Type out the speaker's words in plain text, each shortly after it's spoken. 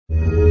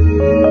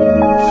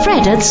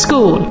at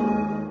School.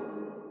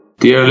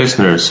 Dear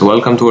listeners,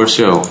 welcome to our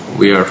show.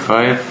 We are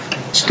 5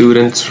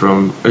 students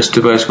from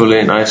Östurbæjarskóli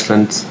in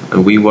Iceland,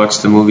 and we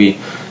watched the movie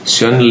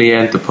Sjón Lee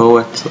and the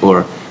Poet,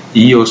 or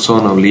Io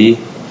sono Lee,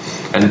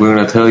 and we're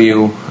going to tell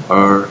you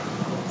our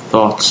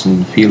thoughts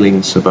and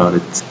feelings about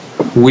it.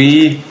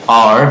 We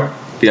are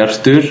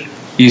Bjartur,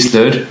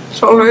 Íslur,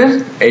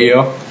 Solveig,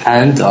 Eyo,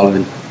 and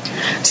Alvin.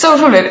 So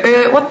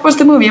Solveig, what was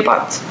the movie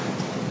about?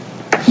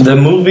 The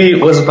movie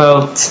was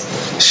about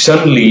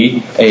Sjón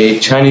Lee, a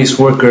Chinese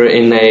worker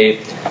in a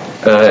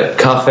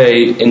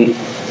cafe in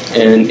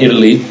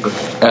Italy.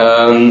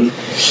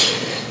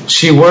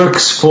 She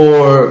works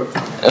for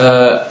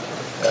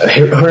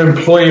her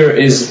employer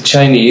is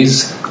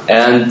Chinese,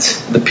 and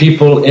the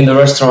people in the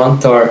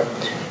restaurant are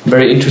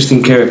very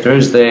interesting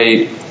characters.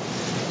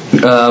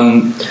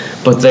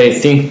 But they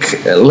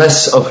think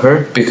less of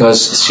her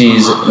because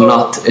she's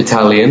not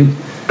Italian.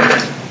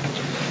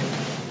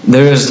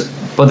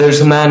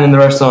 There's a man in the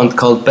restaurant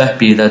called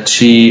Beppy that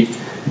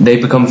they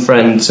become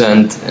friends,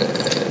 and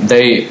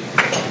they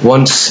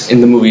once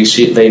in the movie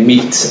they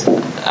meet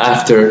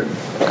after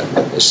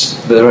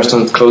the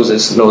restaurant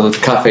closes. No, the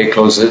cafe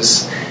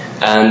closes,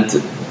 and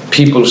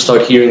people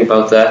start hearing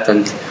about that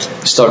and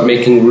start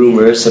making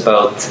rumors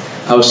about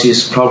how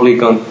she's probably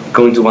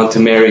going to want to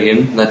marry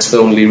him. That's the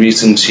only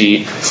reason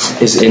she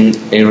is in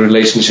a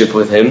relationship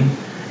with him,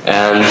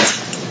 and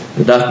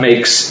that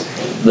makes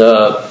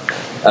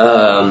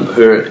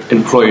her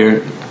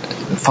employer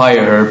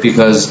fire her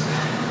because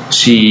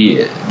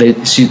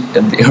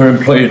her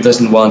employer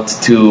doesn't want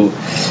to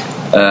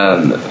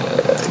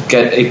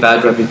get a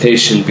bad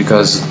reputation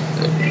because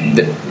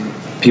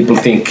people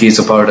think he's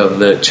a part of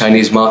the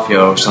Chinese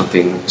mafia or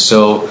something.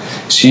 So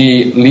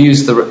she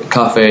leaves the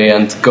cafe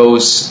and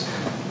goes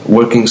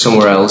working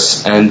somewhere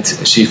else, and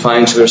she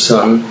finds her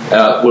son.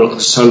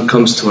 Son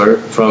comes to her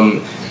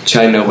from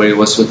China where he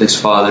was with his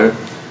father.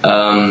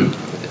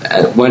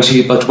 When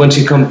she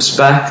comes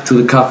back to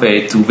the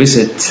cafe to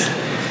visit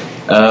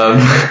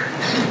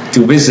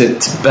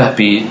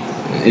Beppy,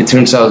 it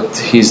turns out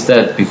he's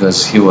dead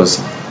because he was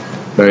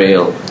very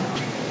ill.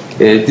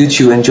 Did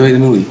you enjoy the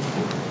movie?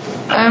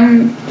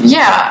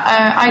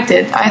 I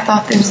did. I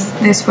thought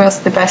this was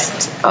the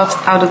best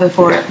out of the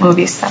 4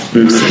 movies that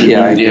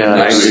I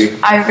agree.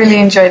 I really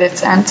enjoyed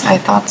it, and I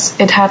thought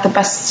it had the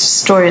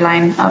best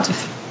storyline out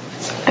of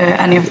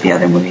any of the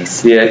other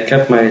movies. Yeah, it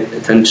kept my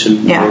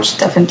attention. Yeah, most.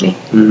 definitely.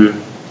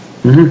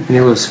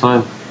 It was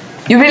fun.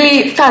 You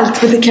really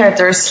felt with the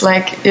characters,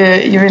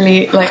 you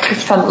really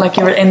felt like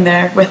you were in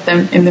there with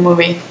them in the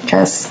movie,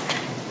 because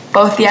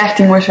both the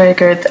acting was very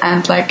good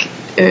and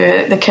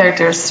the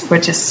characters were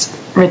just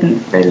written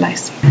very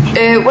nice.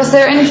 Was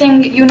there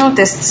anything you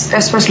noticed,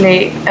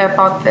 especially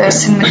about the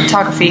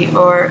cinematography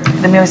or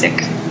the music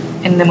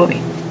in the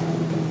movie?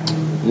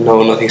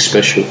 No, nothing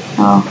special.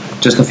 Oh.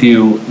 Just a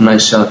few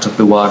nice shots of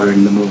the water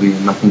in the movie,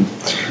 and nothing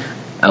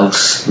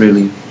else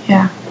really.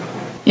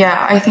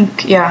 Yeah, I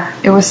think,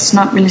 it was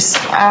not really...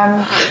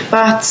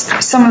 but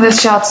some of the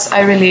shots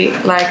I really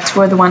liked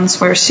were the ones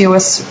where she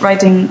was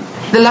writing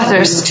the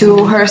letters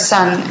to her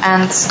son,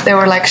 and they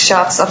were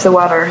shots of the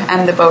water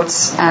and the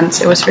boats, and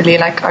it was really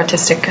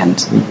artistic, and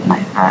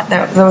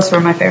those were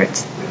my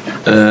favorites.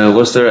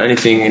 Was there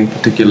anything in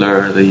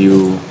particular that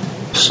you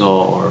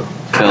saw or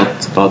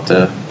felt about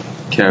the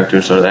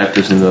characters or the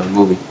actors in the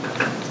movie?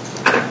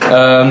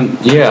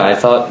 I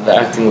thought the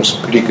acting was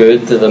pretty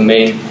good.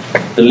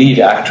 The lead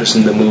actress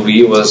in the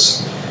movie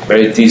was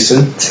very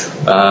decent.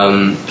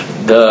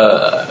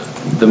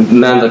 The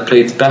man that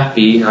played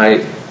Beppy,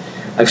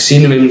 I've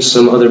seen him in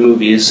some other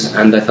movies,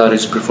 and I thought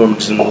his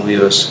performance in the movie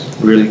was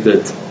really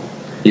good.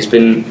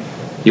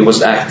 He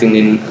was acting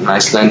in an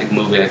Icelandic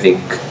movie, I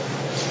think,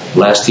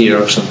 last year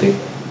or something.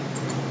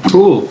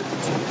 Cool.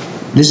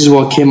 This is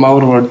what came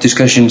out of our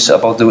discussions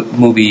about the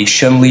movie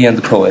Sjón Lee and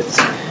the Poet.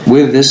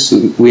 With this,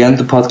 we end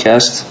the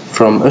podcast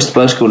from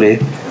Östurbæjarskóli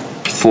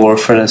for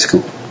Fred at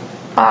School.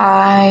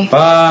 Bye.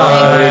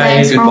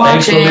 Bye.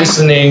 Thanks for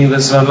listening.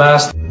 This is our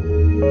last.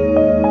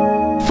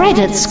 Fred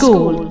at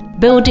School,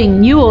 building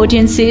new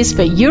audiences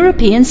for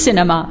European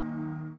cinema.